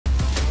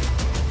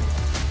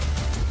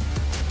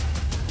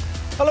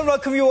Hello and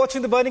welcome. You're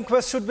watching The Burning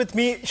Question with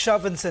me, Shah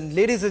Vincent.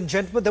 Ladies and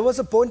gentlemen, there was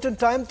a point in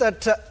time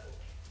that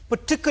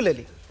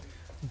particularly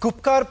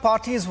Gupkar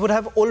parties would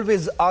have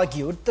always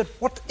argued that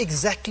what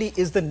exactly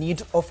is the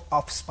need of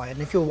AFSPA.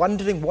 And if you're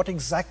wondering what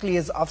exactly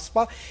is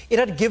AFSPA, it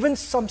had given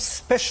some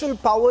special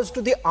powers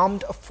to the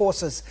armed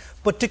forces,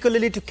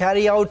 particularly to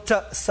carry out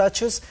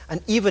searches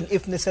and even,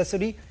 if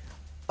necessary,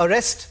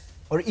 arrest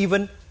or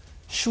even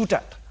shoot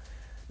at.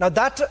 Now,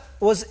 that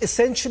was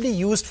essentially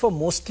used for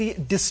mostly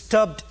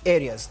disturbed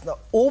areas. Now,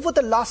 over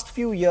the last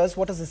few years,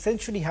 what has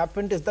essentially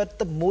happened is that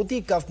the Modi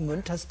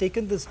government has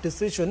taken this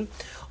decision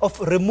of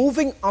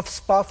removing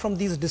AFSPA from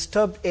these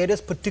disturbed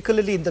areas,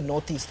 particularly in the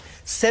northeast.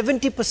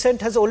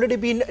 70% has already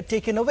been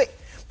taken away.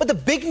 But the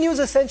big news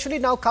essentially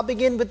now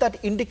coming in with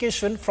that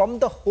indication from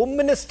the Home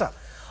Minister.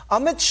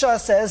 Amit Shah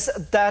says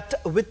that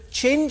with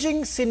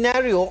changing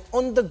scenario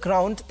on the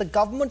ground, the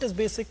government is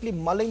basically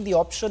mulling the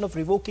option of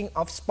revoking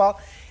AFSPA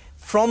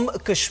from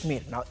Kashmir.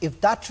 Now,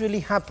 if that really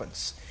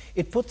happens,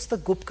 it puts the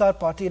Gupkar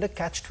party in a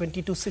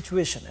catch-22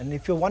 situation. And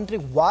if you're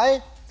wondering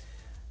why,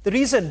 the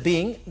reason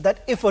being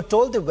that if at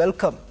all they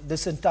welcome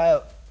this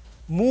entire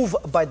move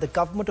by the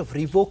government of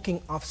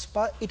revoking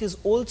AFSPA, it is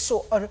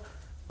also an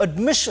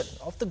admission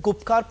of the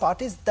Gupkar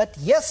parties that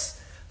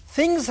yes,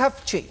 things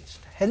have changed.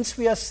 Hence,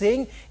 we are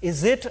saying,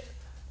 is it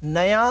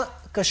Naya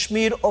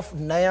Kashmir of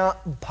Naya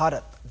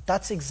Bharat?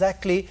 That's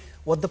exactly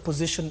what the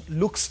position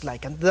looks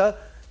like. And the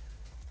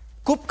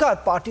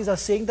Gupkar parties are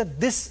saying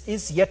that this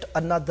is yet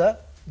another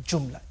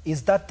Jumla.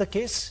 Is that the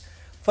case?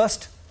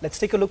 First, let's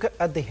take a look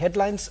at the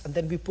headlines and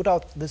then we put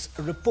out this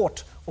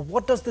report of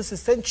what does this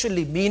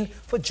essentially mean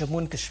for Jammu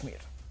and Kashmir.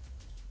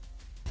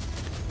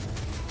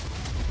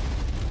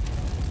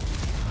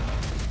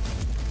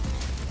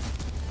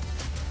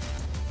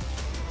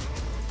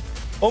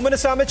 Home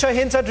Minister Amit Shah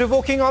hints at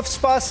revoking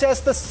AFSPA,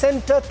 says the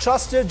centre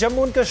trusted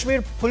Jammu and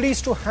Kashmir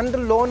police to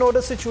handle law and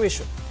order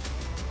situation.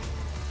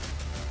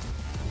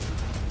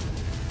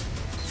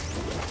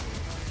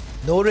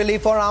 No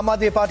relief for Aam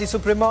Aadmi Party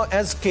Supremo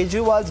as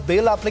Kejriwal's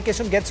bail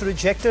application gets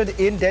rejected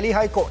in Delhi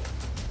High Court.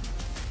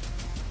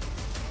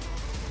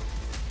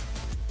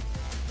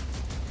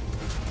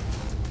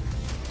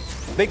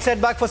 Big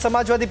setback for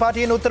Samajwadi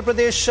Party in Uttar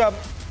Pradesh.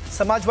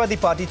 Samajwadi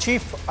Party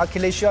chief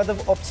Akhilesh Yadav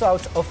opts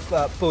out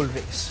of poll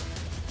race.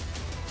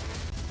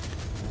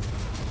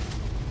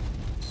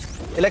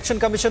 Election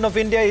Commission of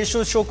India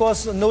issues show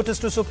cause notice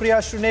to Supriya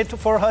Shrinate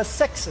for her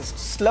sexist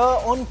slur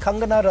on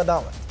Kangana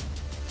Ranaut.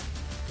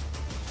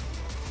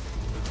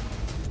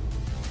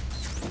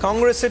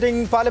 Congress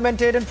sitting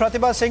parliamentarian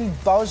Pratibha Singh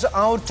bows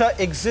out,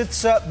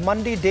 exits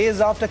Monday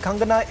days after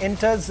Kangana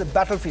enters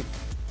battlefield.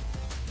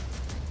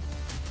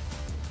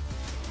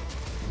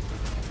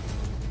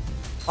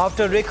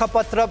 After Rekha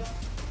Patra,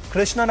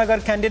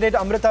 Krishnanagar candidate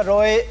Amrita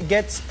Roy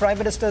gets Prime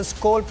Minister's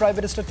call. Prime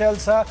Minister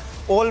tells her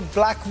all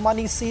black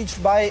money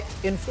seized by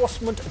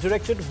Enforcement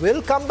Directorate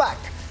will come back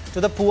to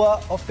the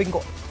poor of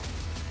Bengal.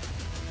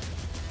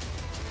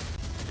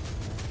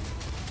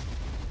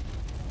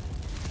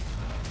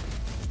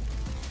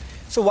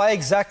 So why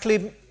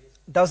exactly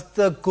does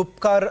the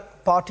Gupkar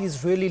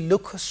parties really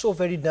look so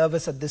very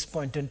nervous at this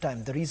point in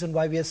time? The reason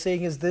why we are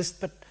saying is this,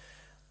 but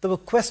the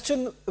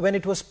question when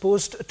it was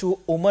posed to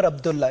Omar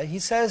Abdullah, he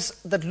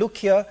says that look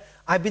here,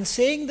 I've been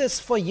saying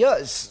this for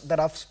years that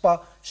AFSPA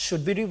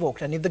should be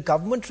revoked. And if the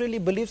government really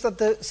believes that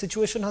the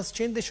situation has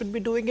changed, they should be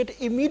doing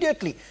it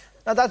immediately.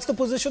 Now that's the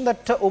position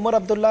that Omar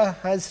Abdullah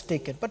has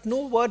taken. But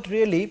no word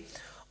really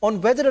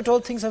on whether at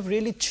all things have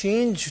really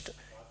changed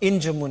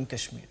in Jammu and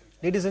Kashmir.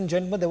 Ladies and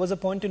gentlemen, there was a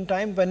point in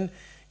time when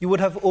you would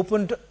have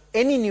opened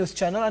any news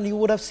channel and you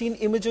would have seen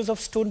images of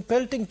stone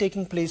pelting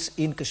taking place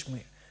in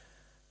Kashmir.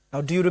 Now,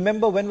 do you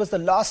remember when was the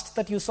last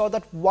that you saw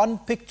that one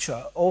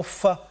picture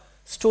of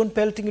stone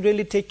pelting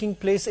really taking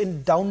place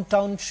in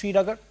downtown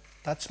Srinagar?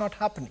 That's not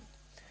happening.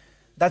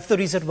 That's the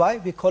reason why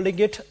we're calling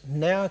it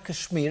Naya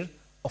Kashmir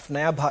of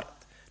Naya Bharat.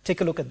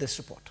 Take a look at this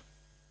report.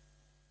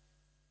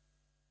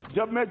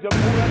 जब मैं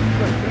Jammu and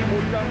Kashmir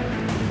बोलता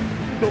हूं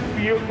तो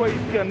PO को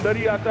इसके अंदर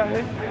ही आता है।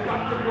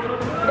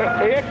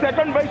 एक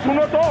सेकंड भाई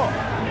सुनो तो,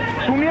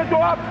 सुनिए तो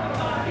आप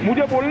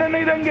मुझे बोलने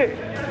नहीं देंगे।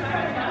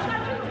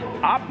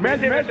 आप मैं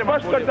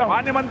स्पष्ट करता हूं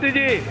माननीय मंत्री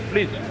जी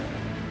प्लीज।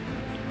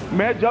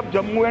 मैं जब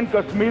जम्मू एंड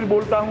कश्मीर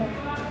बोलता हूं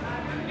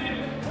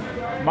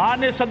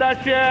माननीय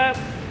सदस्य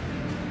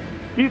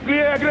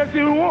इसलिए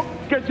एग्रेसिव हूं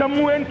कि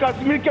जम्मू एंड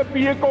कश्मीर के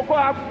पीओ को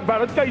आप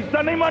भारत का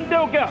हिस्सा नहीं मानते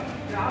हो क्या?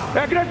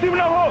 एग्रेसिव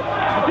ना हो,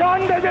 जान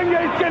दे देंगे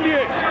इसके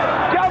लिए।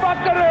 क्या बात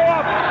कर रहे हो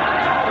आप?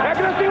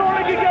 एग्रेसिव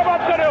होने की क्या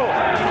बात कर रहे हो?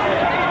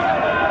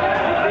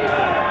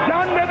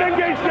 जान दे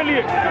देंगे इसके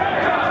लिए।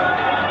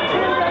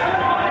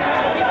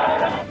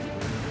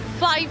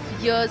 5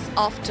 years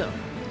after,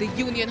 the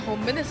Union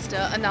Home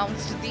Minister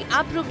announced the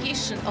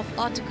abrogation of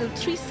Article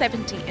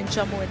 370 in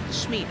Jammu and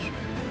Kashmir.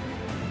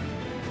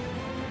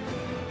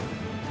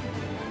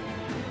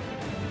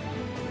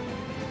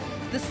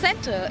 The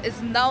centre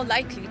is now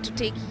likely to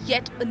take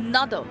yet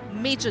another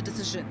major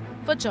decision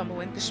for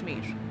Jammu and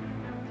Kashmir.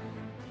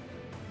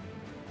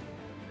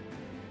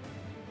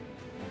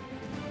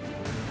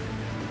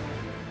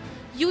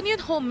 Union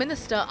Home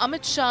Minister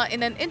Amit Shah,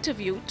 in an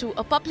interview to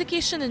a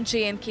publication in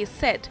JNK,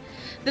 said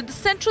that the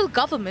central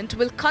government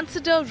will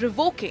consider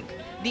revoking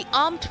the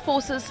Armed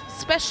Forces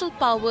Special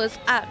Powers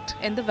Act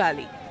in the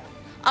valley.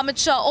 Amit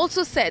Shah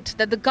also said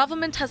that the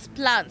government has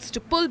plans to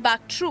pull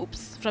back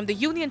troops from the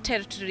Union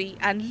territory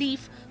and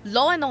leave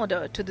law and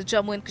order to the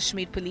Jammu and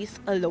Kashmir police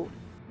alone.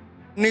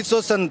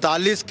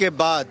 1947 के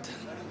बाद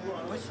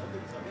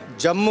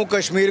जम्मू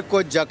कश्मीर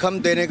को जख्म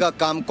देने का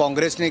काम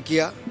कांग्रेस ने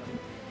किया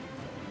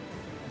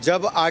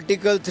जब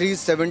आर्टिकल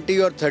 370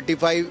 और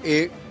 35A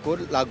को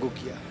लागू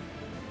किया।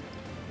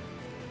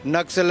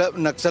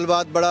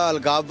 नक्सलवाद बढ़ा,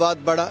 अलगाववाद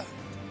बढ़ा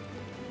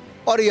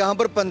और यहाँ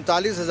पर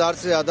 45,000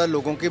 से ज़्यादा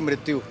लोगों की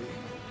मृत्यु हुई।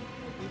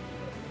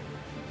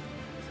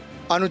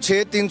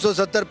 अनुच्छेद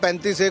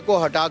 370-35A को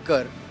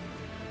हटाकर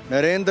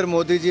नरेंद्र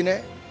मोदी जी ने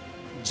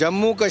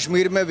जम्मू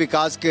कश्मीर में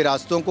विकास के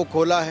रास्तों को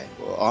खोला है।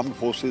 आर्म्ड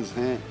फोर्सेस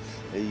हैं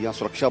या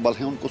सुरक्षा बल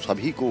हैं, उनको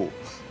सभी को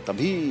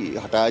तभी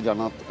हटाया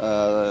जाना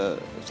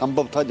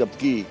संभव था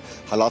जबकि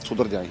हालात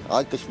सुधर जाएं।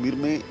 आज कश्मीर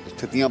में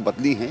स्थितियां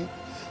बदली हैं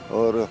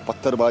और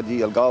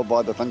पत्थरबाजी,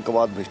 अलगाववाद,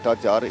 आतंकवाद,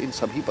 भ्रष्टाचार, इन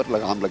सभी पर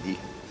लगाम लगी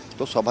है।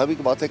 तो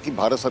स्वाभाविक बात है कि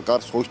भारत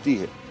सरकार सोचती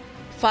है।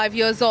 5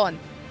 years on,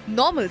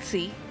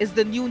 normalcy is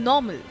the new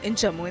normal in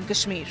Jammu and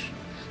Kashmir.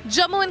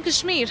 Jammu and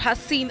Kashmir has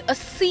seen a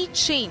sea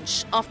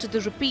change after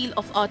the repeal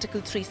of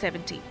Article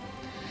 370.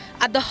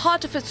 At the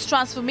heart of its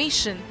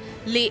transformation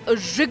lay a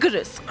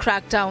rigorous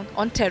crackdown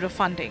on terror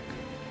funding.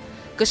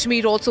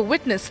 Kashmir also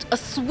witnessed a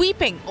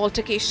sweeping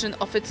altercation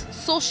of its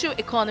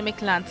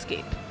socio-economic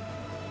landscape.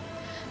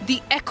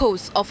 The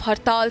echoes of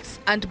hartals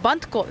and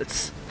band calls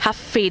have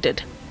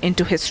faded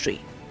into history.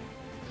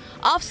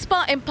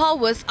 AFSPA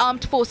empowers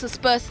armed forces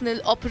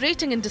personnel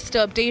operating in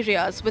disturbed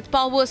areas with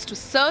powers to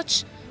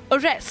search,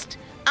 arrest,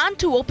 and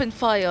to open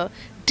fire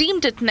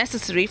deemed it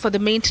necessary for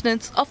the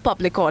maintenance of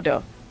public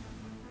order.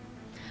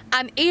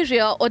 An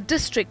area or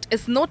district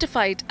is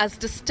notified as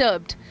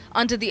disturbed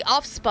under the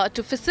AFSPA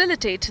to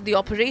facilitate the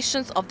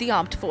operations of the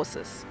armed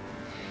forces.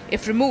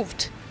 If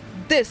removed,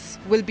 this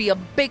will be a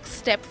big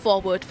step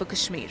forward for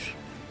Kashmir.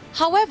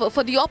 However,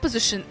 for the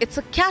opposition, it's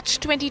a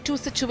catch-22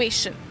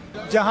 situation.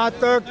 जहां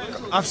तक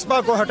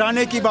AFSPA को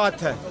हटाने की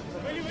बात है,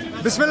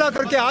 बिस्मिल्लाह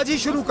करके आज ही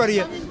शुरू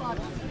करिए।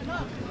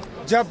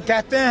 जब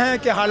कहते हैं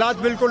कि हालात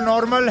बिल्कुल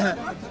नॉर्मल हैं,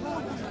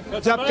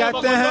 जब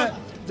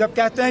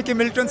कहते हैं कि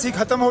मिलिटेंसी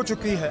खत्म हो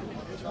चुकी है,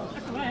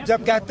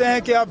 जब कहते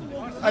हैं कि अब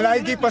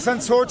अलाइगी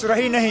पसंद सोच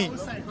रही नहीं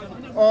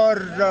और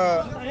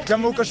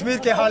जम्मू कश्मीर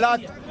के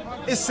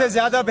हालात इससे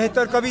ज़्यादा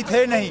बेहतर कभी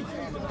थे नहीं,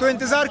 तो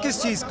इंतज़ार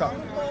किस चीज़ का?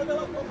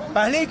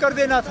 पहले ही कर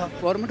देना था।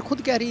 गवर्नमेंट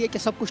खुद कह रही है कि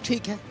सब कुछ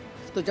ठीक है,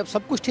 तो जब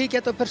सब कुछ ठीक है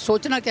तो फिर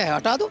सोचना क्या है?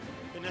 हटा दो।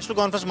 नेशनल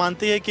कॉन्फ्रेंस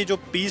मानती है कि जो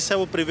पीस है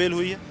वो प्रिवेल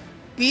हुई है।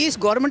 पीस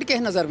गवर्नमेंट के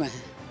नज़र में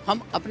है।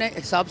 हम अपने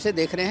हिसाब से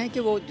देख रहे हैं कि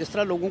वो जिस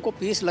तरह लोगों को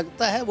पीस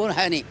लगता है वो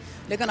है नहीं,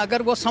 लेकिन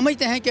अगर वो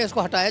समझते हैं कि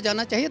इसको हटाया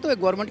जाना चाहिए तो एक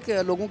गवर्नमेंट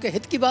के लोगों के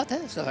हित की बात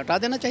है, इसे हटा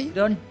देना चाहिए।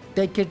 Don't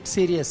take it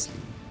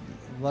seriously.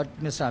 What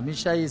Mr. Amit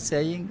Shah is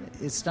saying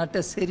is not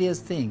a serious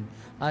thing,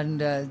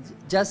 and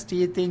just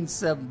he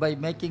thinks by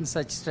making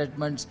such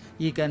statements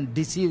he can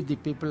deceive the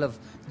people of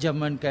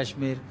Jammu and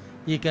Kashmir.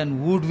 He can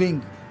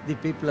hoodwink the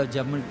people of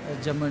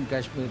Jammu and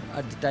Kashmir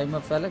at the time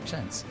of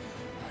elections.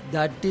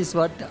 That is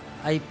what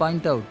I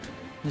point out.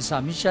 Mr.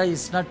 Amit Shah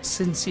is not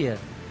sincere.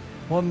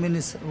 Home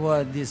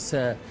Minister, this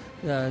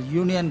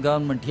union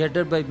government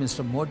headed by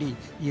Mr. Modi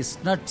is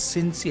not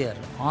sincere,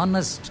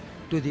 honest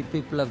to the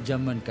people of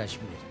Jammu and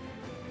Kashmir.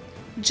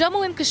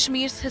 Jammu and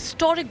Kashmir's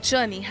historic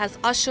journey has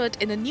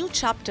ushered in a new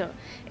chapter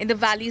in the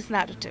valley's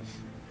narrative.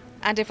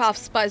 And if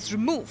AFSPA is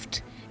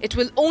removed, it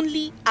will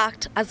only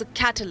act as a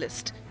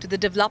catalyst to the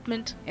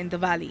development in the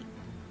valley.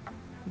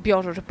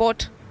 Bureau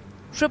Report,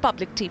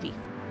 Republic TV.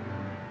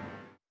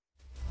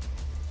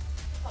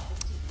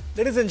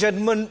 Ladies and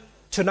gentlemen,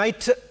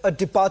 tonight a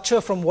departure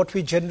from what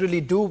we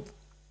generally do.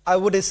 I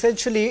would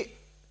essentially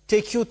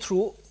take you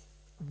through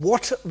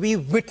what we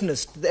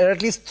witnessed. There are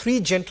at least 3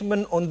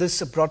 gentlemen on this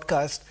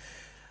broadcast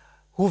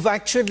who've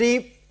actually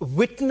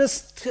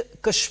witnessed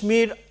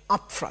Kashmir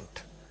up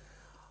front.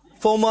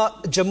 Former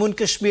Jammu and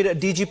Kashmir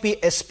DGP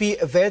SP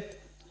Ved,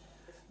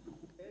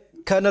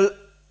 Colonel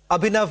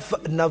Abhinav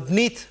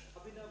Navneet,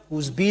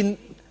 who's been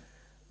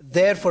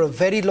there for a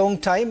very long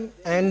time,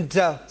 and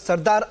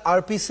Sardar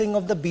RP Singh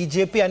of the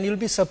BJP. And you'll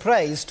be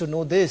surprised to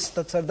know this,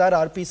 that Sardar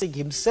RP Singh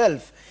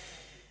himself,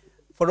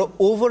 for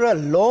over a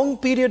long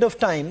period of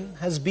time,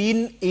 has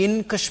been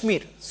in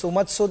Kashmir. So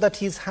much so that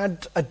he's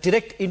had a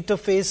direct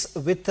interface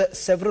with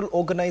several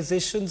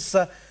organizations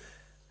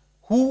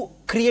who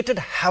created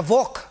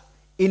havoc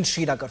in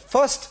Srinagar.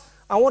 First,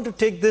 I want to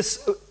take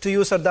this to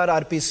you, Sardar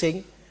RP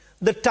Singh.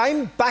 The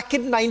time back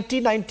in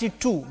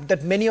 1992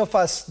 that many of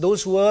us,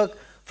 those who were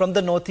from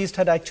the Northeast,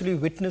 had actually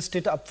witnessed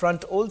it up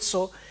front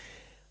also.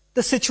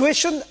 The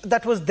situation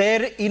that was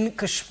there in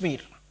Kashmir,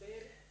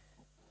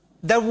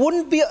 there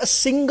wouldn't be a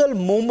single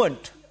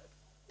moment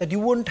that you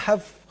wouldn't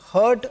have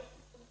heard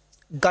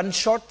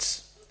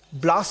gunshots,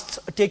 blasts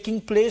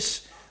taking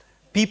place,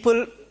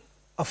 people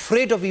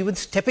afraid of even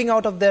stepping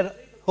out of their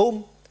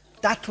home,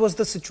 That was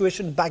the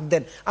situation back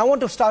then. I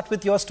want to start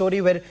with your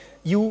story where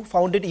you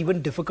found it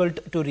even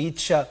difficult to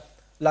reach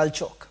Lal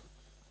Chowk.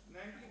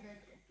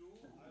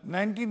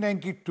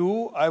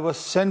 1992, I was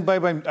sent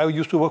I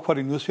used to work for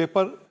a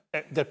newspaper.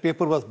 That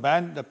paper was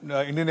banned, the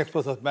Indian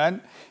Express was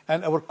banned,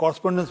 and our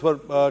correspondents were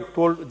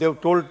told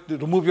to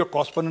remove your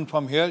correspondent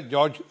from here,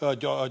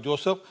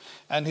 Joseph,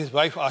 and his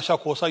wife Asha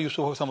Kosa used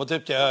to work some other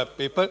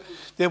paper.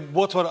 They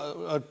both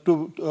were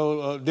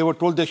they were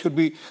told they should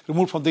be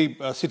removed from the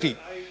city.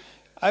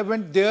 I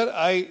went there.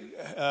 I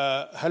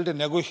held a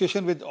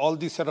negotiation with all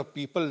these set of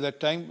people at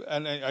that time,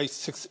 and I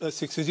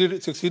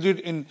succeeded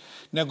in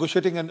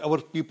negotiating, and our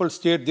people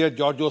stayed there.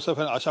 George Joseph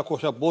and Asha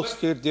Kosha both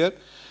stayed there.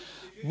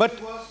 But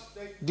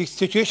the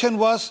situation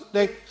was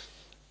like,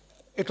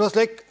 it was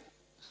like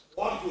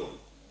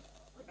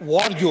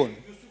war zone.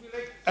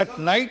 At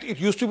night, it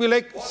used to be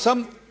like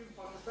some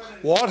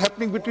war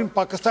happening between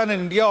Pakistan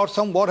and India, or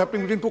some war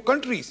happening between two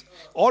countries.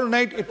 All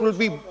night it will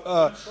be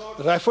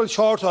rifle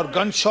shots or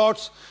gun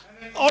shots,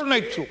 all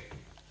night through.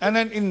 And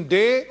then in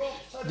day,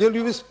 there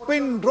will be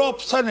pin drop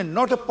silent,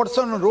 not a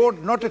person on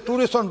road, not a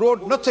tourist on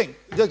road, nothing.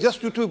 There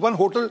just used to be one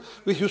hotel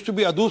which used to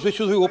be Adus, which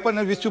used to be open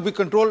and which used to be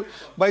controlled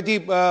by the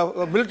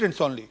militants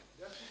only.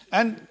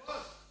 And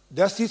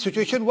that's the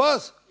situation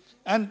was.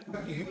 And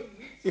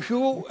if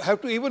you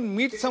have to even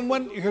meet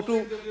someone, you have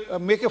to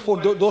make a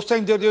phone. Those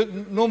times there was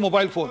no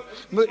mobile phone.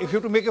 If you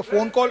have to make a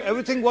phone call,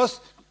 everything was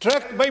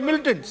tracked by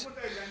militants.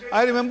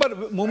 I remember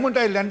the moment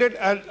I landed,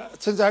 and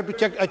since I had to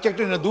check, I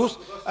checked in Adus.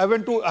 I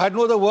had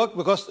no other work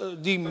because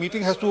the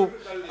meeting has to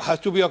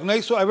be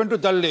organized. So I went to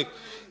Dal Lake.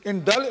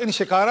 In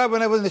Shikara,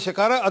 when I was in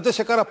Shikara, other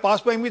Shikara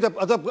passed by me. The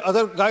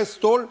other guys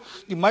told,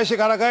 my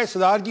Shikara guy,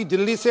 Sardar ji,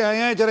 Delhi se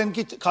aaye hain, jara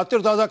inki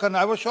khatir dada karna.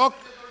 I was shocked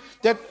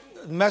that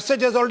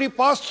message has already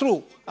passed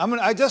through. I mean,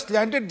 I just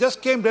landed,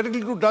 just came directly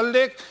to Dal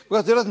Lake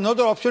because there was no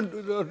other option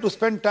to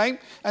spend time,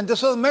 and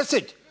this was a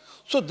message.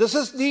 So this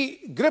is the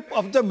grip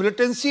of the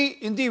militancy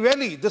in the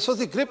valley. This was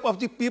the grip of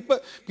the people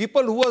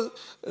who were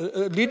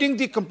leading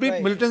the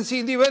complete militancy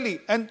in the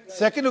valley. And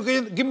second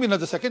occasion, give me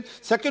another second.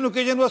 Second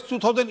occasion was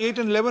 2008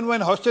 and 11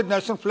 when hoisted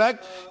national flag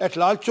at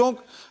Lal Chowk,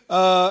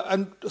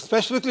 and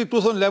specifically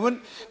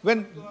 2011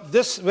 when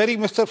this very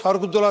Mr.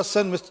 Farooq Abdullah's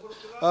son,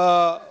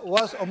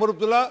 was Omar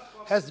Abdullah,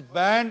 has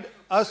banned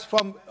us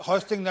from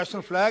hoisting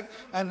national flag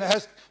and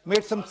has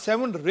made some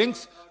 7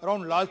 rings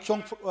around Lal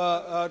Chowk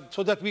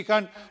so that we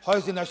can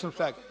hoist the national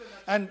flag.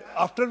 And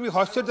after we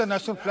hoisted the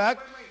national flag,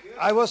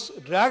 I was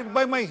dragged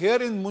by my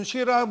hair in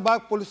Munshi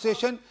Bagh police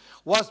station,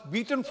 was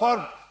beaten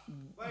for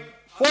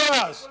 4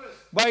 hours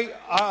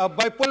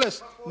by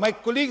police. My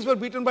colleagues were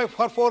beaten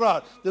for 4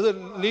 hours. There's a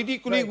lady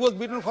colleague who was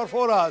beaten for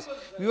 4 hours.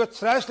 We were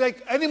thrashed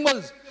like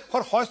animals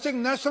for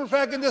hoisting national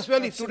flag in this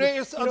valley. Absolutely. Today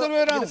it's the other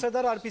way around.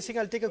 Sardar R.P. Singh,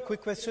 I'll take a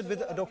quick question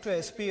with Dr.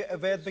 S.P.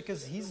 Vaid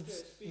because he's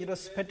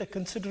spent a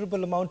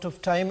considerable amount of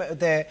time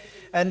there.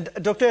 And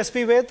Dr.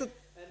 S.P. Vaid,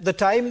 the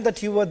time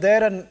that you were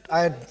there and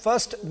I had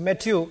first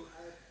met you,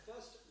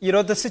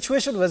 the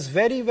situation was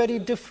very, very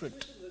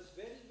different.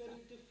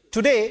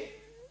 Today,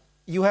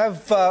 you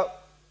have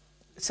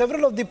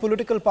several of the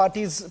political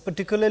parties,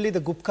 particularly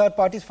the Gupkar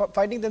parties,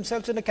 finding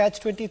themselves in a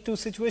catch-22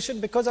 situation,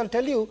 because I'll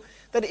tell you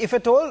that if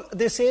at all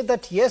they say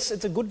that yes,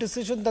 it's a good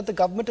decision that the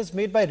government has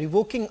made by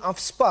revoking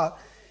AFSPA,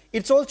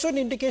 it's also an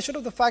indication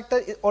of the fact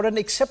that, or an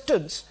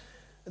acceptance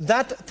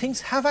that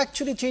things have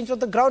actually changed on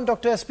the ground,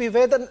 Dr. S.P.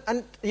 Vaid.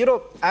 And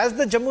as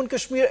the Jammu and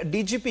Kashmir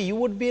DGP, you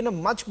would be in a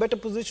much better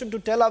position to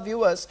tell our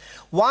viewers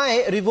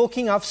why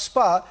revoking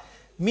AFSPA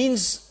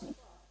means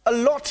a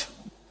lot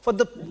for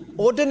the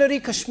ordinary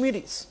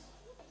Kashmiris.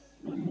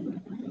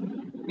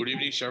 Good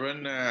evening,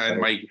 Shravan, and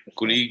my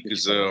colleague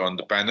is on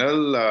the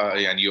panel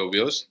and your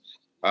viewers.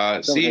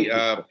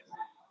 There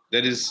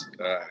is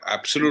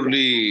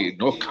absolutely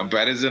no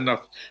comparison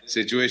of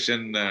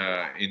situation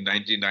in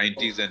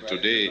 1990s and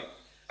today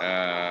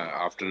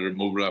after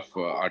removal of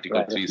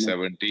Article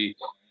 370.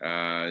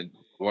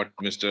 What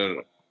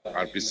Mr.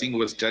 R.P. Singh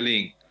was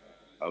telling,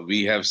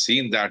 we have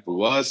seen that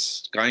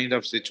worst kind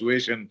of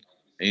situation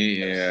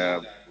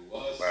in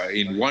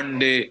one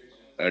day.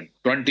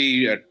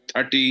 20,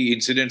 30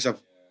 incidents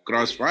of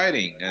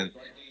cross-firing, and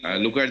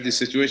look at the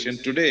situation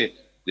today.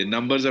 The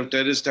numbers of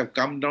terrorists have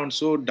come down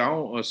so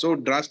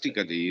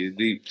drastically.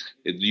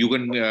 You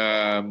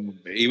can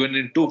even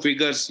in 2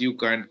 figures you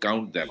can't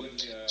count them.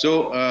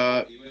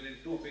 So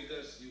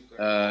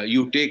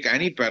you take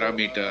any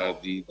parameter,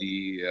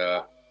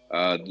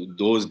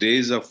 those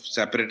days of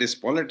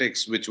separatist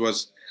politics, which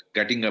was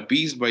getting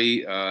appeased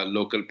by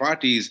local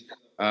parties,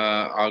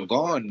 are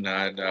gone.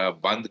 And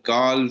Bandh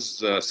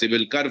calls,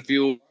 civil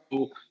curfew,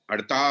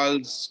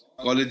 hartals,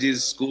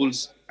 colleges,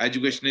 schools,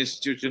 education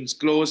institutions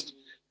closed,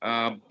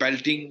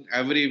 pelting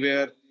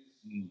everywhere,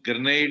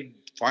 grenade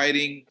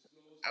firing.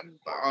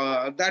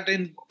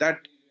 That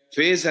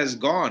phase has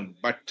gone.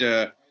 But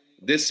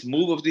this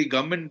move of the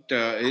government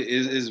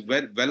is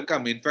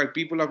welcome. In fact,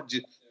 people of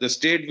the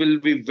state will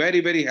be very,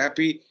 very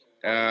happy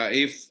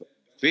if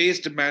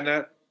phased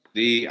manner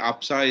the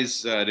AFSA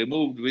is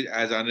removed,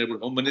 as Honorable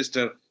Home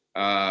Minister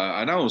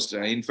announced.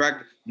 In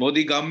fact,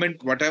 Modi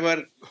government,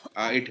 whatever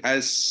it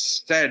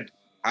has said,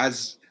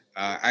 has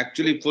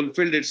actually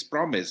fulfilled its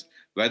promise,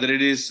 whether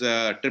it is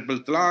triple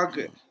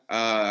talaq,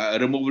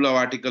 removal of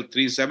Article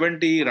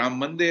 370, Ram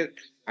Mandir,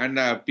 and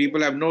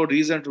people have no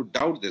reason to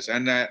doubt this.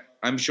 And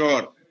I'm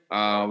sure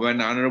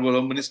when Honorable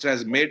Home Minister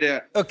has made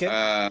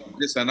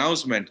this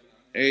announcement,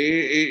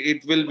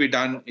 it will be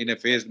done in a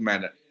phased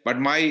manner. But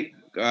my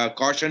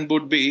caution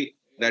would be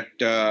that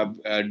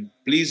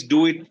please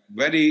do it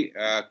very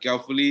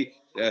carefully,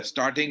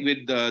 starting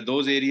with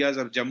those areas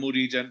of Jammu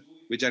region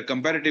which are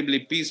comparatively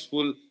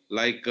peaceful,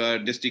 like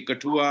district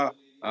Kathua,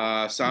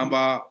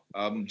 Samba,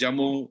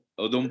 Jammu,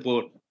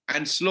 Udhampur,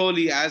 and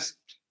slowly, as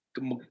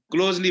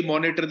closely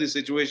monitor the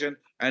situation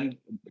and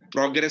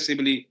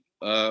progressively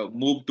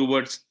move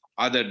towards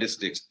other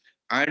districts.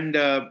 And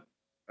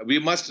we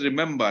must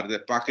remember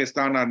that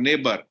Pakistan, our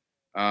neighbor,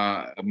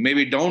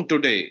 maybe down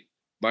today,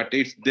 but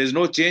there's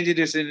no change in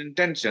its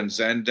intentions.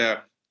 And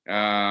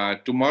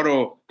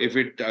tomorrow, if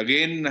it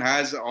again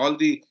has all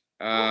the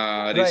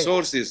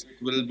resources,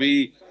 it will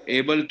be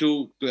able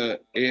to.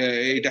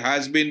 It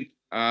has been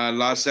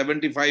last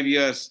 75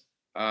 years.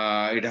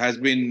 It has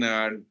been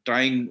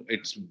trying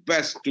its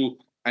best to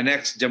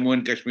annex Jammu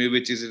and Kashmir,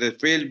 which is it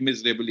failed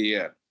miserably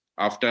here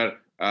after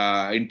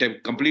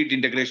complete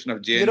integration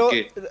of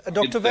J&K.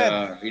 Dr.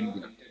 Vaid.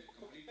 India.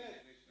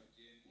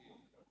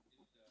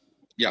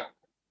 Yeah.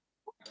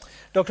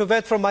 Dr.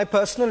 Vaid, from my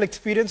personal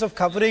experience of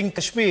covering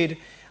Kashmir,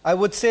 I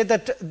would say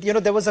that,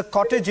 there was a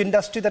cottage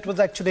industry that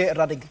was actually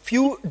running.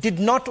 Few did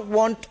not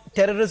want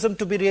terrorism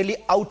to be really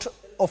out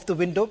of the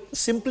window,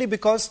 simply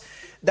because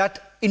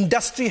that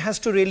industry has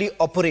to really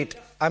operate.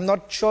 I'm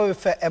not sure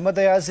if Ahmed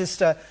Ayaz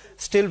is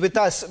still with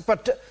us,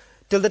 but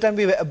till the time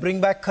we bring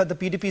back the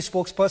PDP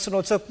spokesperson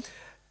also.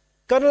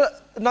 Colonel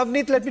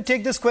Navneet, let me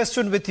take this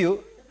question with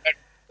you.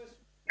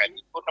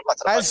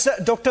 As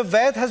Dr.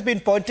 Vaid has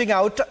been pointing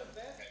out,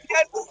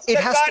 it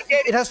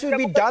has to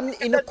be done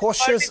in a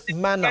cautious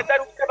manner.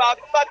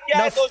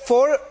 Now,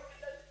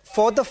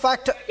 for the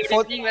fact,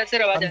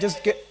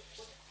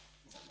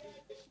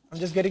 I'm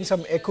just getting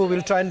some echo.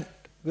 We'll try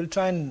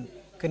and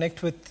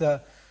connect with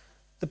the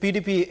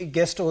PDP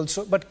guest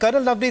also. But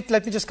Colonel Navneet,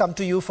 let me just come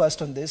to you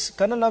first on this.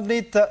 Colonel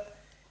Navneet,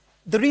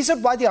 the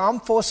reason why the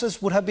armed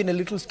forces would have been a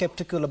little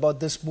skeptical about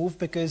this move,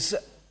 because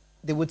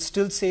they would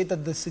still say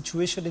that the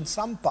situation in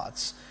some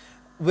parts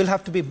will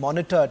have to be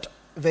monitored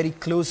very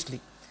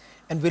closely.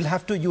 And you'll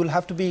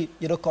have to be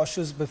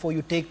cautious before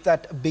you take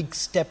that big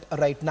step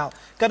right now.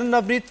 Colonel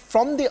Navneet,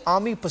 from the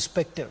army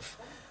perspective,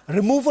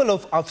 removal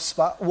of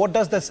AFSPA, what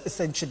does this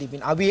essentially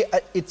mean?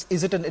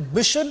 Is it an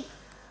admission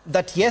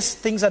that yes,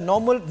 things are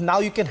normal, now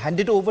you can hand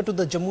it over to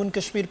the Jammu and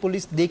Kashmir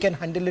police, they can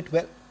handle it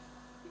well?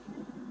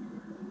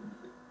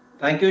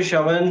 Thank you,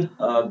 Shravan.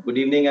 Good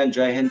evening and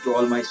Jai Hind to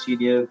all my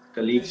senior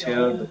colleagues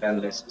here, the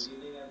panelists.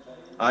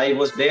 I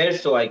was there,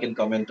 so I can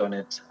comment on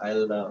it.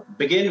 I'll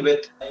begin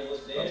with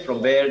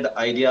from where the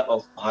idea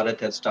of Bharat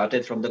has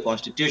started, from the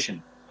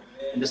Constitution.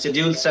 In the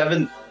Schedule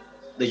 7,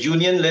 the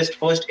Union list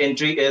first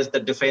entry is the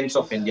defense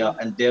of India.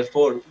 And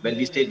therefore, when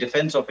we say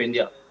defense of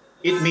India,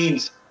 it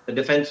means the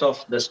defense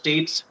of the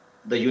states,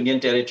 the Union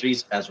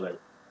territories as well.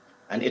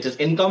 And it is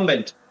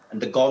incumbent,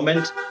 and the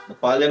government, the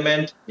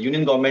parliament, the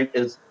Union government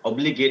is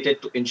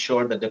obligated to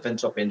ensure the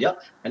defense of India,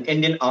 and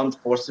Indian armed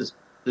forces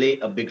play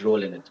a big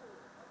role in it.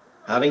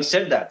 Having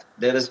said that,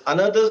 there is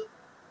another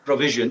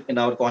provision in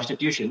our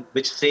constitution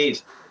which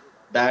says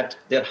that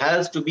there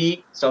has to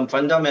be some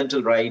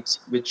fundamental rights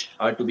which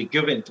are to be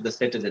given to the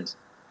citizens.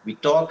 We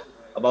talk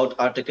about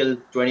Article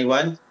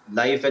 21,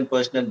 life and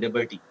personal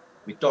liberty.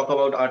 We talk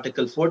about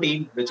Article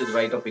 14, which is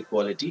right of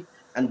equality.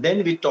 And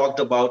then we talked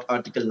about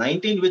Article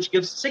 19, which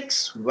gives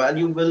 6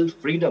 valuable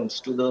freedoms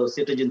to the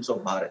citizens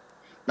of Bharat.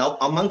 Now,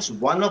 amongst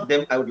one of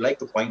them, I would like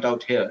to point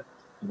out here,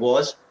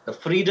 was the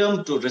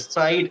freedom to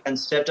reside and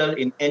settle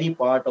in any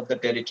part of the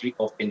territory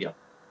of India,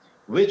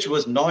 which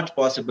was not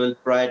possible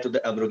prior to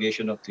the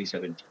abrogation of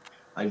 370.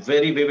 I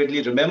very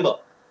vividly remember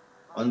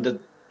on the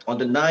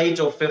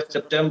night of 5th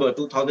September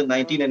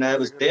 2019, and I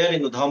was there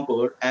in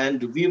Udhampur,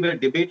 and we were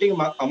debating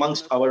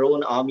amongst our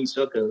own army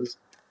circles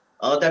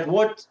that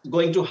what's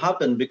going to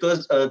happen,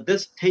 because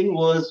this thing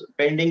was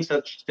pending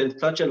since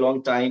such a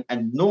long time,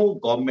 and no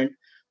government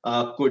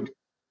could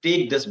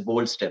take this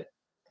bold step.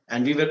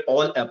 And we were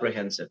all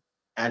apprehensive.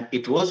 And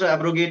it was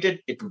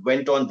abrogated. It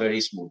went on very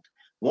smooth.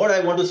 What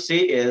I want to say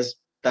is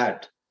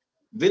that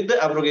with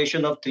the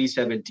abrogation of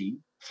 370,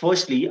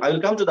 firstly, I will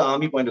come to the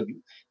army point of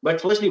view,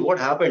 but firstly, what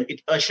happened?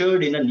 It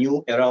ushered in a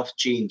new era of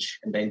change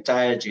in the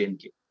entire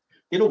J&K.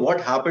 What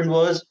happened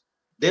was,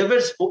 there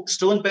were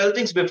stone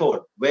peltings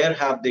before. Where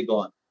have they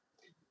gone?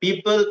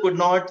 People could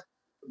not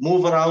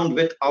move around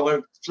with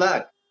our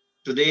flag.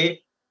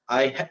 Today,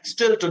 I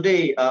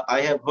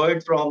have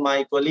heard from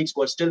my colleagues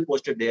who are still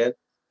posted there,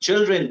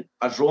 children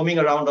are roaming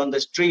around on the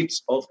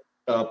streets of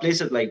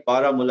places like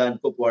Baramulla and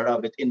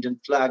Kupwara with Indian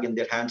flag in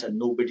their hands, and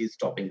nobody is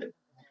stopping them.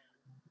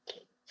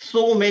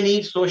 So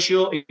many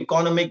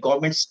socio-economic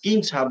government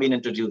schemes have been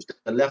introduced.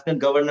 The Lieutenant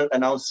Governor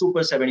announced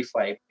Super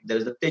 75. There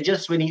is the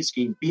Tejaswini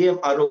scheme, PM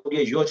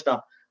Arogya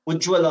Yojana,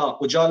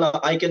 Ujala,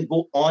 I can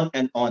go on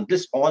and on.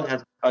 This all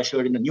has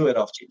ushered in a new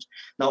era of change.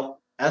 Now,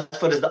 as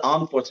far as the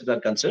armed forces are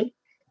concerned,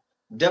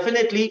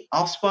 definitely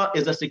AFSPA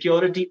is a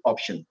security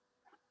option.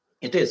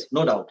 It is,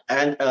 no doubt.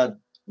 And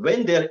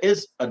when there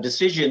is a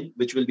decision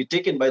which will be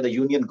taken by the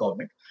union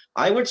government,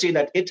 I would say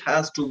that it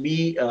has to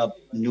be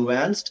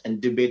nuanced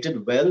and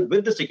debated well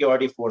with the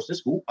security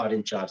forces who are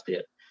in charge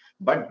there.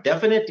 But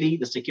definitely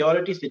the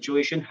security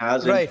situation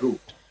has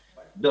improved.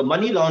 The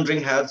money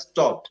laundering has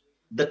stopped.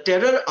 The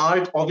terror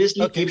art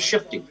obviously keeps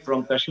shifting.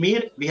 From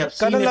Kashmir, we have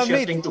seen it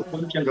shifting to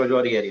Punch and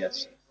Rajouri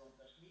areas.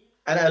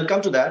 And I'll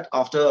come to that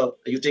after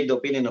you take the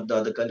opinion of the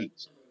other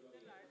colleagues.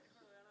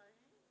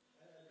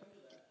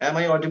 Am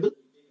I audible?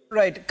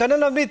 Right.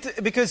 Colonel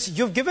Amit, because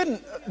you've given,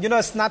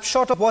 a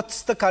snapshot of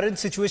what's the current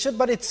situation,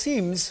 but it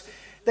seems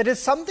that it's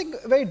something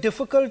very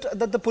difficult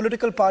that the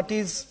political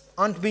parties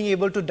aren't being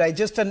able to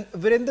digest. And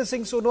Virender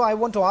Singh Sono, I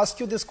want to ask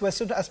you this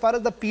question. As far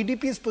as the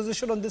PDP's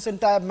position on this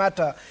entire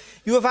matter,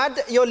 you have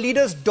had your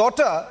leader's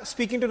daughter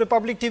speaking to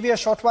Republic TV a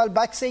short while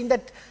back saying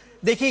that,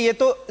 dekhiye, ye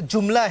to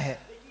jumla hai.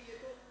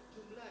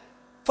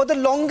 For the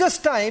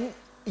longest time,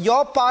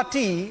 your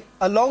party,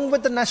 along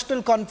with the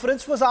National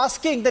Conference, was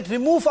asking that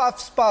remove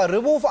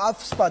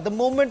AFSPA. The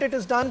moment it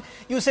is done,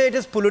 you say it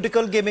is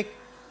political gimmick.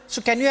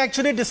 So can you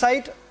actually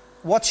decide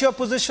what's your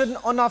position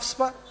on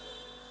AFSPA?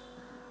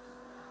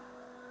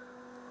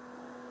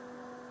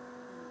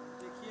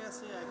 देखिए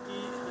ऐसे है कि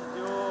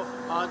जो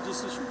आज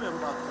जिस issue पे हम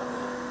बात कर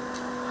रहे हैं,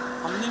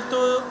 हमने तो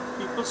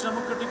पीपल्स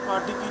डेमोक्रेटिक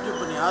पार्टी की जो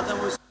बुनियाद है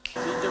वो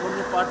जब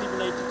हमने पार्टी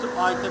बनाई थी तो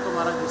आज तक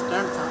हमारा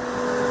स्टैंड था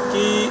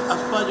कि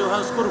AFSPA जो है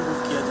उसको रिमूव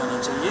किया जाना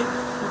चाहिए,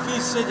 क्योंकि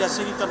इससे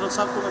जैसे कि कर्नल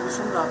साहब को मैं भी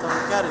सुन रहा था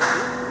वो कह रहे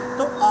थे,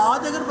 तो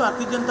आज अगर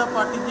भारतीय जनता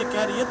पार्टी ये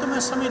कह रही है तो मैं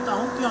समझता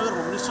हूँ कि अगर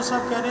होम मिनिस्टर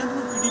साहब कह रहे हैं तो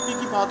PDP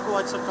की बात को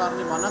आज सरकार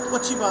ने माना तो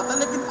अच्छी बात है।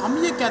 लेकिन हम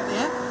ये कहते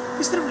हैं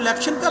कि सिर्फ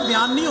इलेक्शन का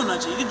बयान नहीं होना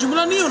चाहिए,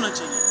 जुमला नहीं होना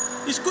चाहिए,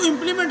 इसको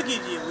इम्प्लीमेंट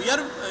कीजिए। यार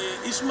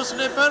इस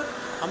मसले पर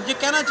हम ये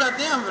कहना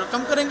चाहते हैं, हम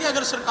वेलकम करेंगे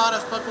अगर सरकार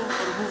AFSPA को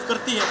रिमूव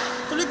करती है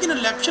तो, लेकिन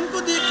इलेक्शन को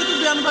देख के तो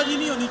बयानबाजी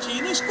नहीं होनी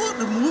चाहिए ना, इसको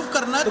रिमूव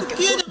करना है तो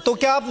किया तो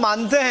क्या आप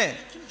मानते हैं,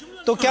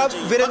 तो क्या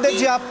वीरेंद्र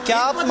जी आप क्या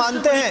आप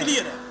मानते हैं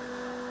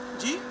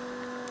जी?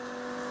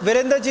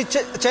 वीरेंद्र जी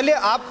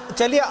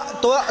चलिए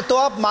तो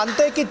आप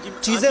मानते हैं कि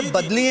चीजें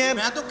बदली हैं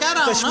मैं तो कह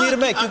रहा हूं कश्मीर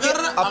में, क्योंकि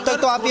अब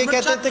तक तो आप ये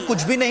कहते थे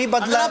कुछ भी नहीं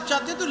बदला। अगर आप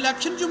चाहते हैं तो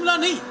इलेक्शन जुमला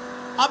नहीं,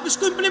 आप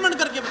इसको इम्प्लीमेंट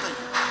करके बताइए।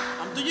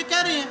 हम तो ये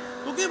कह रहे हैं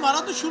क्योंकि हमारा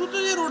तो शुरू तो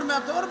ये रोड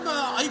मैप था और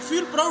आई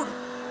फील प्राउड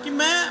कि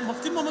मैं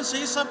मुफ्ती मोहम्मद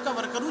सईद साहब का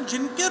वर्कर हूँ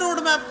जिनके रोड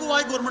मैप को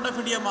आज गवर्नमेंट ऑफ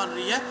इंडिया मान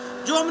रही है।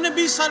 जो हमने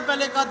 20 साल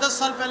पहले कहा, 10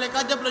 साल पहले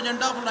कहा, जब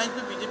एजेंडा ऑफ अलायंस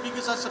में बीजेपी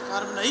के साथ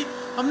सरकार बनाई,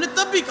 हमने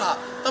तब भी कहा,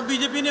 तब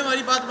बीजेपी ने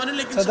हमारी बात मानी,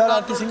 लेकिन सरकार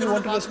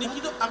बात नहीं की।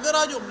 तो अगर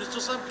आज होम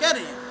मिनिस्टर साहब कह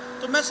रहे हैं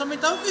तो मैं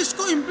समझता हूँ कि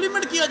इसको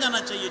इम्प्लीमेंट किया जाना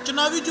चाहिए,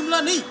 चुनावी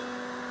जुमला नहीं,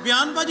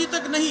 बयानबाजी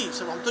तक नहीं।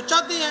 सब हम तो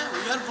चाहते हैं,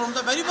 we are from the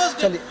very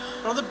first day,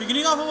 from the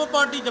beginning of our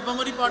party, जब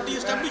हमारी पार्टी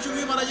एस्टैब्लिश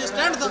हुई, हमारा ये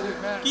स्टैंड था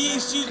कि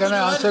इस चीज को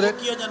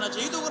किया जाना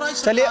चाहिए। तो अगर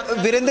चलिए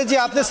वीरेंद्र जी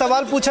आपने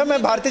सवाल पूछा,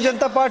 मैं भारतीय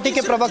जनता पार्टी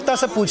के प्रवक्ता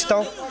से पूछता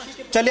हूँ।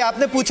 चलिए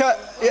आपने पूछा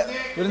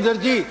वीरेंद्र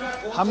जी,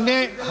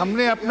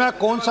 हमने अपना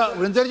कौन सा,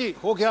 वीरेंद्र जी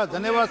हो गया,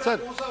 धन्यवाद सर,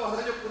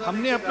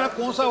 हमने अपना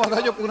कौन सा वादा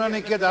जो पूरा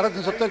नहीं किया? धारा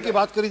 370 की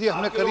बात करी थी,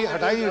 हमने करी,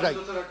 हटाई नहीं हटाई?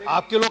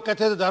 आपके लोग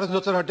कहते थे धारा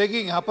 370 हटेगी,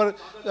 यहाँ पर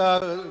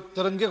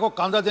तिरंगे को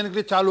कांधा देने के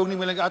लिए 4 लोग नहीं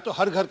मिलेंगे। आज तो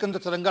हर घर के अंदर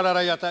तिरंगा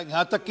लहराया जाता है,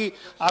 यहाँ तक कि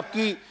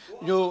आपकी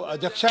जो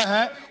अध्यक्षा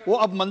हैं वो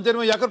अब मंदिर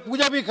में जाकर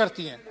पूजा भी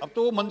करती हैं, अब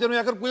तो वो मंदिर में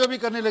जाकर पूजा भी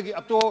करने लगी,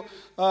 अब तो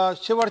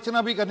शिव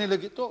अर्चना भी करने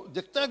लगी। तो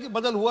दिखता है कि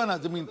बदल हुआ ना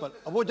ज़मीन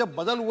पर। अब वो जब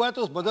बदल हुआ है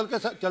तो उस बदल के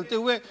साथ चलते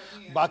हुए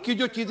बाकी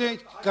जो चीज़ें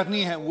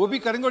करनी हैं वो भी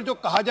करेंगे, और जो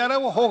कहा जा रहा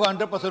है वो होगा,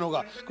 100%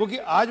 होगा। क्योंकि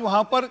आज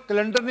वहाँ पर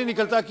कैलेंडर नहीं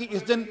निकलता कि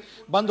इस दिन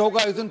बंद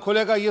होगा, इस दिन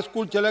खुलेगा, ये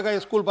स्कूल चलेगा, ये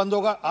स्कूल बंद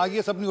होगा, आज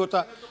ये सब नहीं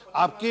होता।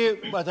 आपके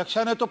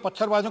अध्यक्षा ने तो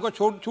पत्थरबाजों को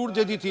छूट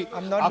दे दी थी।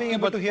 आपकी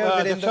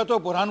अध्यक्षा तो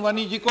बुरहान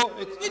वानी जी को,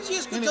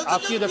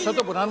 आपकी अध्यक्षा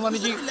तो बुरहान वानी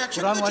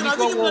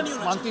को वो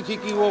मानती थी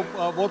कि वो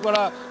बहुत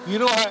बड़ा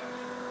हीरो है।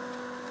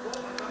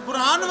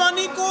 बुरहान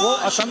वानी को वो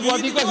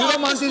आतंकवादी को हीरो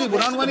मानती थी,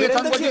 बुरहान वानी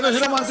आतंकवादी को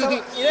हीरो मानती थी।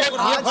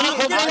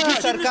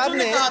 आज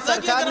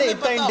सरकार ने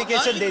इतना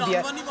इंडिकेशन दे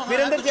दिया।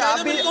 वीरेंद्र जी आप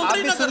भी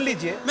सुन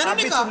लीजिए,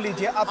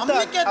 अब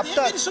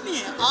तक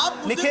सुनिए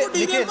आप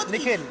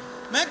निखिल,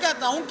 मैं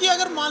कहता हूं कि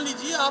अगर मान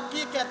लीजिए आप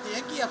ये कहते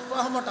हैं कि AFSPA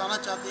हम हटाना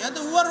चाहते हैं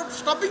तो who are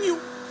stopping you?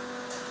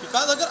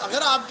 Because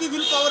अगर आपकी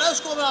विल पावर है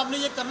उसको अगर आपने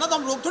ये करना तो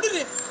हम रोक थोड़ी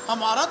रहे।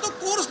 हमारा तो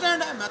कोर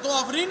स्टैंड है, मैं तो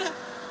आफरीन है।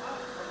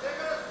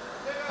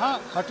 हाँ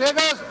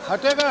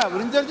हटेगा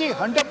वीरेंद्र जी,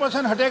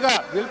 100% हटेगा।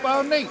 विल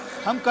पावर नहीं,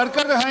 हम कर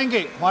दिखाएंगे,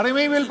 हमारे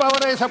में ही विल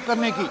पावर है ये सब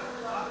करने की।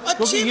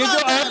 क्योंकि ये जो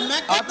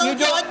आप ये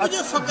जो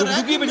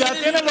दुर्गी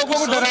बजाते हैं ना लोगों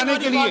को डराने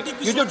के लिए,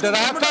 ये जो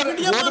डराकर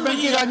वोट बैंक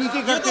की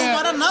राजनीति करते हैं,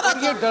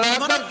 ये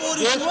डराकर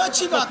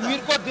कश्मीर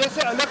को देश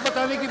से अलग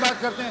बताने की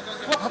बात करते हैं,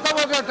 वो खत्म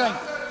हो गया टाइम।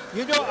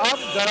 ये जो आप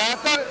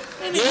डराकर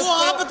नहीं वो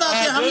आप बताते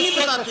हैं, हम नहीं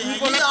बताते हैं,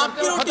 ये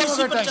आपकी रोटी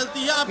इसी पर चलती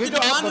है, आपकी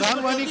दुकान इस पर चलती है,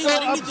 हमारी नहीं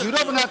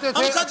चलती।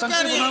 हम सच कह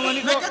रहे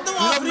हैं, मैं कहता हूँ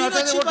आफरीन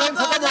अच्छी बात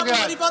है, आज आप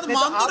हमारी बात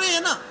मान तो रहे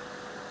हैं ना।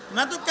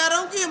 मैं तो कह रहा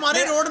हूँ कि हमारे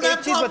रोड मैप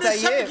को आपने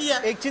एक्सेप्ट किया।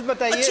 एक चीज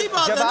बताइए, अच्छी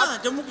बात है ना,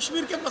 जम्मू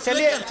कश्मीर के मसले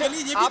के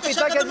लिए ये भी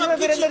कशा कदम आप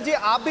वीरेंद्र जी,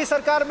 आप भी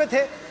सरकार में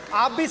थे,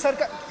 आप भी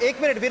सरकार,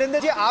 एक मिनट वीरेंद्र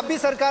जी, आप भी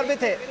सरकार में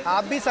थे,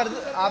 आप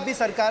भी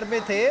सरकार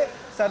में थे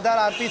सरदार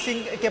आरपी सिंह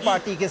के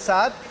पार्टी के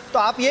साथ, तो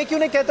आप ये क्यों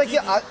नहीं कहते कि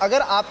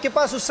अगर आपके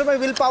पास उस समय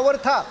विल पावर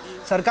था,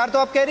 सरकार तो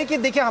आप कह रही कि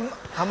देखिए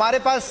हमारे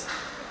पास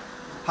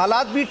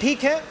हालात भी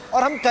ठीक है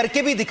और हम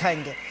करके भी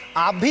दिखाएंगे।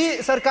 आप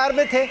भी सरकार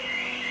में थे,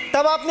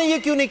 तब आपने ये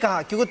क्यों नहीं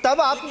कहा? क्योंकि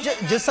तब आप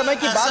जिस समय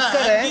की बात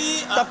कर रहे हैं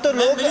तब तो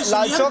लोग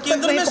लाल चौक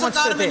तक नहीं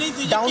पहुंचते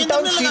थे,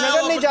 डाउनटाउन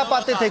श्रीनगर नहीं जा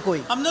पाते थे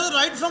कोई। हमने तो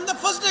right from the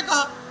first day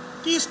कहा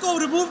कि इसको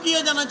रिमूव किया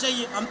जाना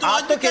चाहिए। हम तो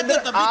आज तो केंद्र,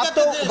 आप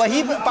तो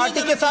वही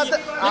पार्टी के साथ,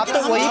 आप तो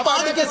वही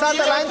पार्टी के साथ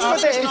अलायंस में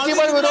थे, इसी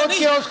पर विरोध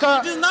किया उसका।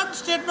 It is not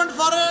statement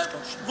for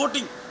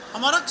voting,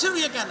 हमारा सिर्फ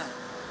ये कहना है।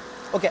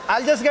 Okay,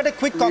 I'll just get a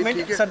quick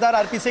comment, Sardar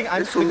RP Singh,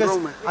 because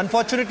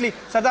unfortunately,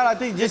 Sardar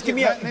RP, just give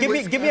me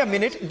a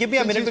minute,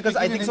 because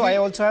I think so. I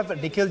also have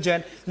Nikhil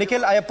Jain.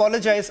 Nikhil, I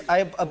apologize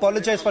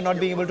for not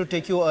being able to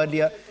take you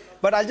earlier,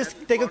 but I'll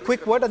just take a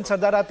quick word, and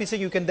Sardar RP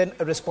Singh, you can then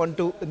respond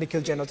to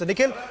Nikhil Jain also.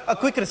 Nikhil, a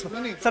quick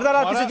response. Sardar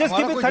RP Singh, just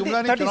give me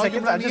 30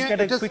 seconds. I'll just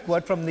get a quick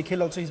word from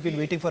Nikhil also. He's been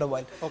waiting for a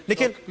while.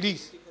 Nikhil,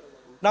 please.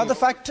 Now the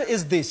fact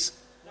is this.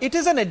 It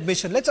is an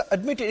admission. Let's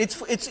admit it.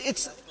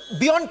 It's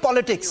beyond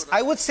politics.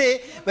 I would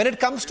say when it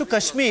comes to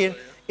Kashmir,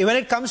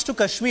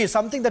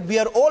 something that we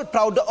are all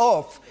proud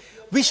of,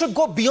 we should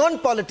go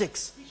beyond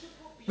politics.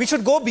 We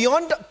should go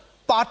beyond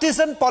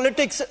partisan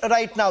politics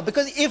right now.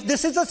 Because if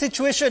this is a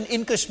situation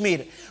in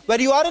Kashmir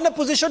where you are in a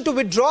position to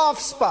withdraw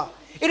AFSPA,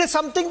 it is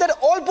something that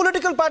all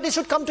political parties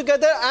should come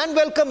together and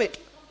welcome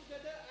it.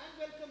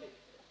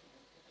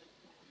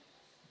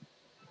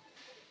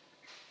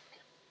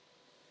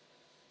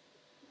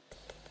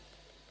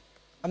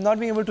 I'm not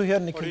being able to hear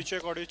Nikhil.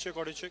 Audio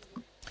check.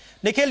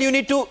 Nikhil, you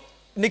need to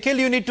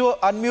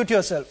unmute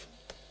yourself.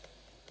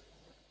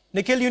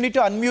 Nikhil, you need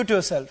to unmute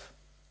yourself.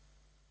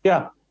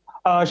 Yeah.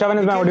 Shavan,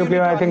 is my audio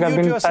clear? I think I've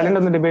been silent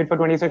on the debate for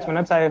 26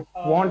 minutes. I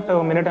want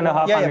a minute and a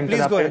half uninterrupted.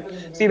 Please go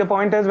ahead. See, the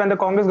point is when the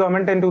Congress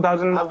government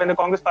when the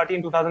Congress party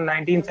in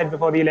 2019 said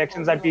before the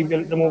elections that we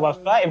will remove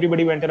AFSPA,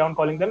 everybody went around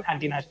calling them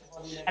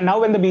anti-nationalists. And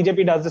now when the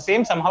BJP does the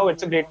same, somehow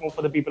it's a great move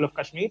for the people of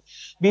Kashmir.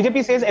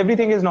 BJP says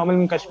everything is normal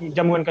in Kashmir,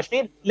 Jammu and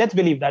Kashmir. Let's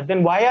believe that.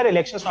 Then why are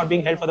elections not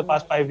being held for the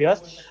past 5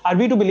 years? Are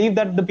we to believe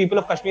that the people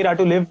of Kashmir are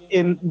to live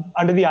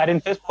under the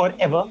iron fist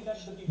forever?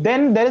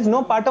 Then there is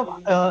no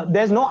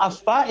there's no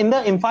AFSPA in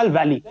the Imphal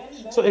Valley.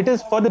 So it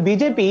is for the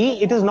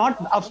BJP, it is not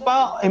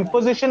AFSPA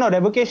imposition or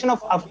revocation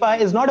of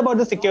AFSPA is not about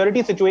the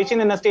security situation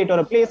in a state or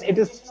a place. It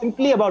is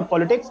simply about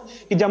politics.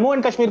 कि Jammu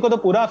and Kashmir को तो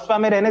पूरा AFSPA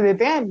में रहने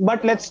देते हैं,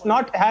 but let's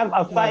not have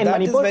AFSPA in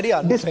Manipur,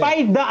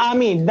 despite the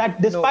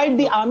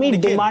army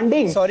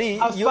demanding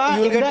AFSPA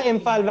in the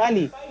Imphal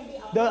Valley.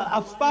 The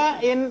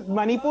AFSPA in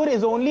Manipur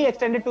is only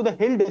extended to the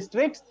hill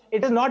districts.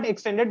 It is not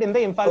extended in the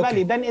Imphal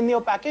Valley. Then in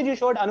your package, you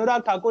showed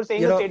Anurag Thakur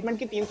saying a statement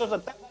ki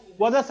 370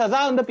 was a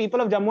saza on the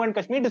people of Jammu and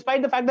Kashmir,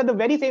 despite the fact that the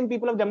very same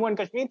people of Jammu and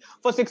Kashmir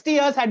for 60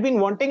 years had been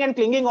wanting and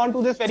clinging on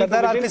to this very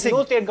provision.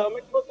 No state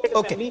government, no state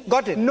assembly.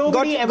 Got it.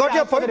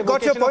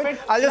 Got your point.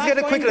 I'll just get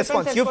a quick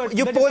response. You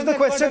posed the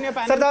question,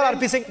 Sardar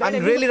RP Singh.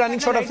 I'm really running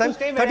short of time.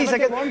 30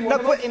 seconds. Now,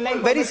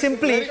 very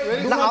simply,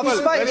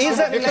 AFSPA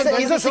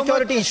is a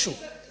security issue.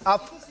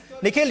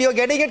 Nikhil, you're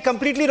getting it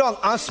completely wrong.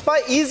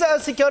 AFSPA is a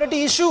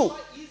security issue.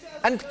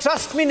 And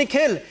trust me,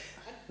 Nikhil,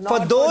 for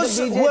those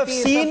who have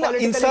seen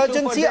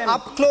insurgency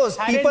up close,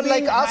 people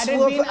like us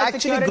who have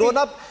actually grown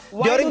up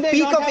during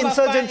peak of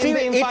insurgency,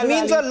 it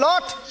means a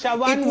lot.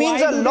 It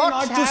means a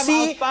lot to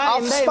see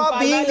AFSPA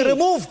being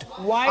removed.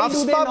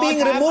 AFSPA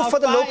being removed for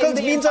the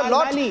locals means a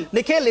lot.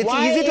 Nikhil, it's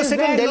easy to sit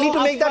in Delhi to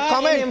make that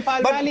comment,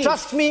 but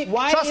trust me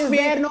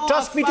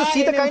to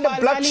see the kind of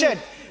bloodshed.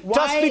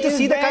 Trust me to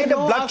see the kind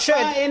of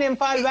bloodshed. It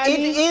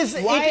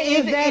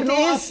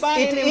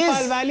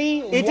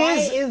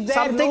is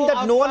something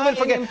that no one will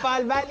forget.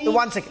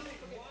 1 second.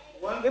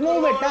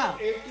 Remove it, na?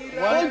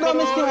 Full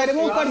promise क्यों है?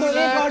 Remove कर दो.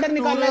 एक order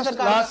निकालना है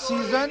सरकार. Last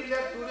season,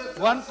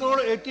 1 crore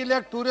 80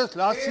 lakh tourists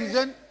last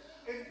season.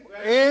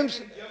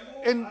 Aims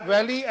in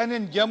Valley and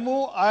in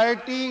Jammu,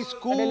 IIT,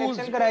 schools,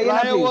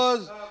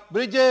 flyovers,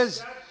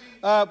 bridges,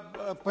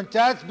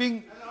 panchayats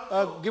being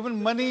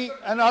given money,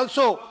 and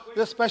also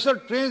the special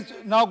trains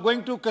now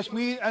going to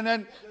Kashmir, and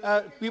then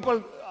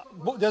people,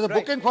 there's a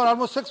booking for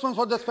almost 6 months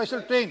for the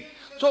special train.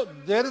 So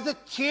there is a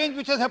change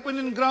which has happened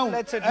in ground.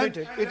 Let's admit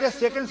it. It has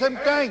taken some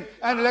time,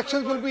 and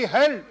elections will be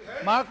held.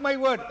 Mark my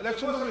word,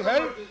 elections will be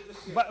held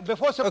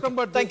before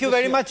September. Okay. Thank you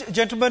very much,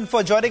 gentlemen,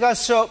 for joining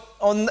us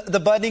on the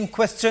burning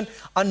question.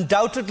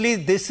 Undoubtedly,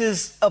 this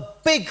is a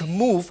big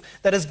move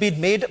that has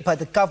been made by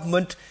the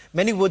government.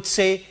 Many would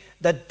say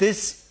that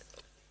this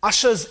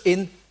ushers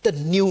in the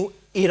new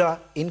era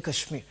in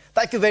Kashmir.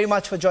 Thank you very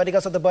much for joining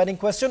us on the burning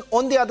question.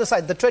 On the other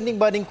side, the trending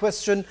burning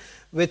question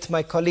with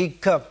my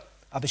colleague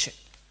Abhishek.